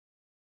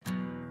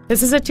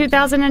This is a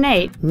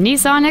 2008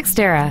 Nissan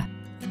Xterra.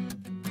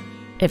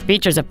 It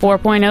features a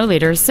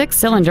 4.0-liter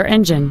six-cylinder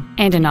engine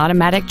and an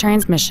automatic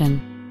transmission.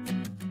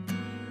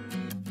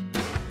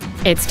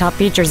 Its top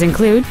features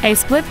include a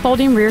split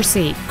folding rear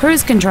seat,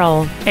 cruise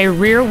control, a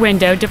rear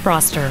window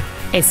defroster,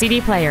 a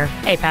CD player,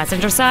 a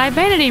passenger side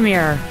vanity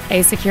mirror,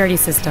 a security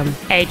system,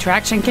 a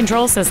traction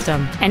control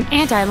system, an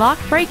anti-lock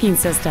braking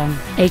system,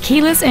 a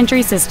keyless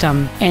entry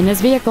system, and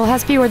this vehicle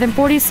has fewer than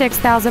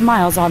 46,000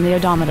 miles on the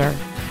odometer.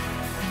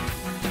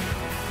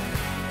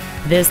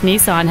 This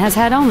Nissan has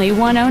had only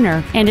one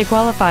owner, and it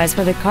qualifies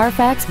for the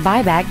Carfax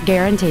buyback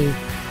guarantee.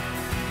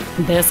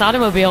 This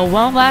automobile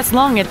won't last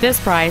long at this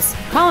price.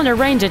 Call and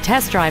arrange a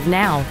test drive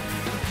now.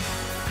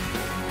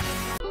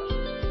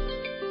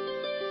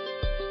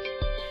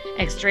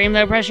 Extreme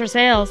low pressure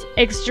sales,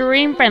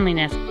 extreme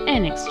friendliness,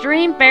 and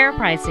extreme fair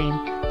pricing.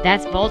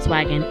 That's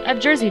Volkswagen of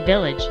Jersey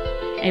Village,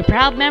 a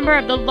proud member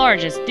of the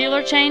largest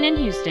dealer chain in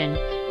Houston.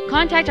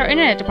 Contact our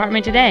internet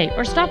department today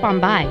or stop on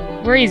by.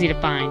 We're easy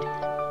to find.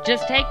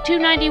 Just take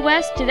 290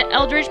 West to the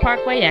Eldridge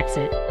Parkway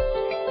exit.